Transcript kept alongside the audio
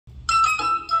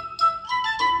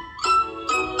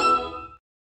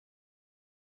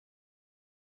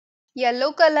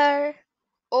Yellow color.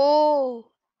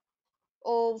 O.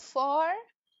 O for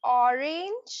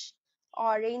orange.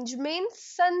 Orange means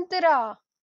santara.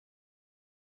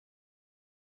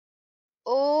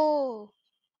 O.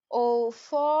 O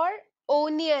for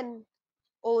onion.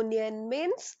 Onion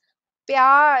means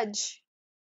pyaj.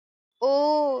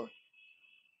 O.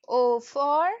 O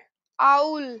for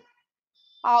owl.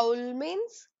 Owl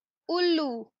means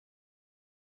ullu.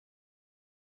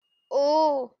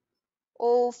 O.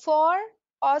 O for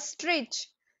ostrich.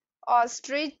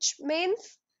 Ostrich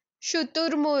means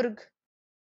shuturmurg.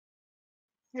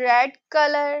 Red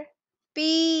color.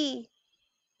 P.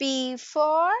 P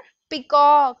for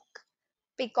peacock.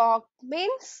 Peacock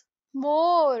means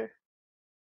more.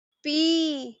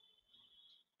 P.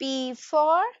 P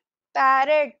for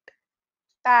parrot.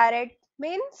 Parrot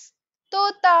means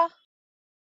tota.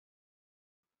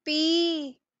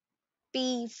 P.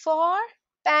 P for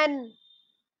pen.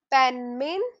 Pen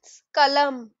means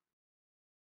kalam.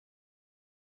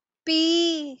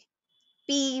 P.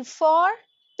 P for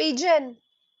pigeon.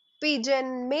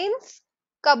 Pigeon means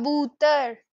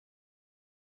kabutar.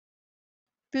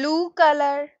 Blue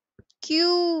color.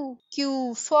 Q.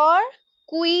 Q for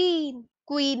queen.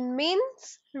 Queen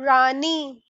means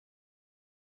Rani.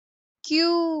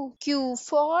 Q. Q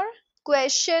for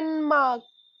question mark.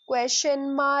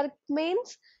 Question mark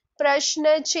means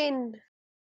prashna chin.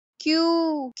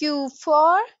 Q. Q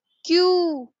for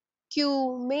Q.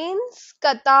 Q means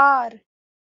Qatar.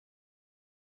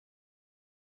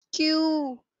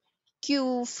 Q.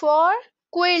 Q for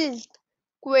quilt.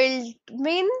 Quilt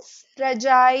means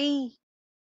rajai.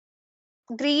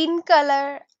 Green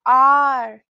color.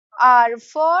 R. R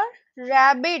for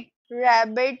rabbit.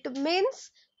 Rabbit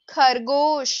means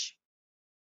khargosh.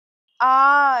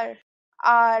 R.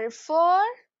 R for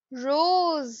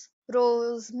rose.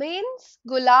 Rose means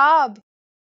gulab.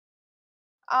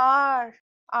 R.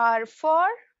 R for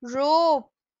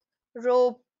rope.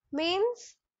 Rope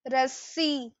means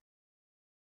rassi.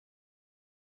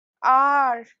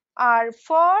 R. R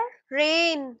for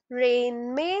rain.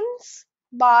 Rain means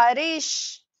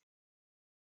barish.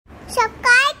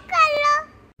 सबका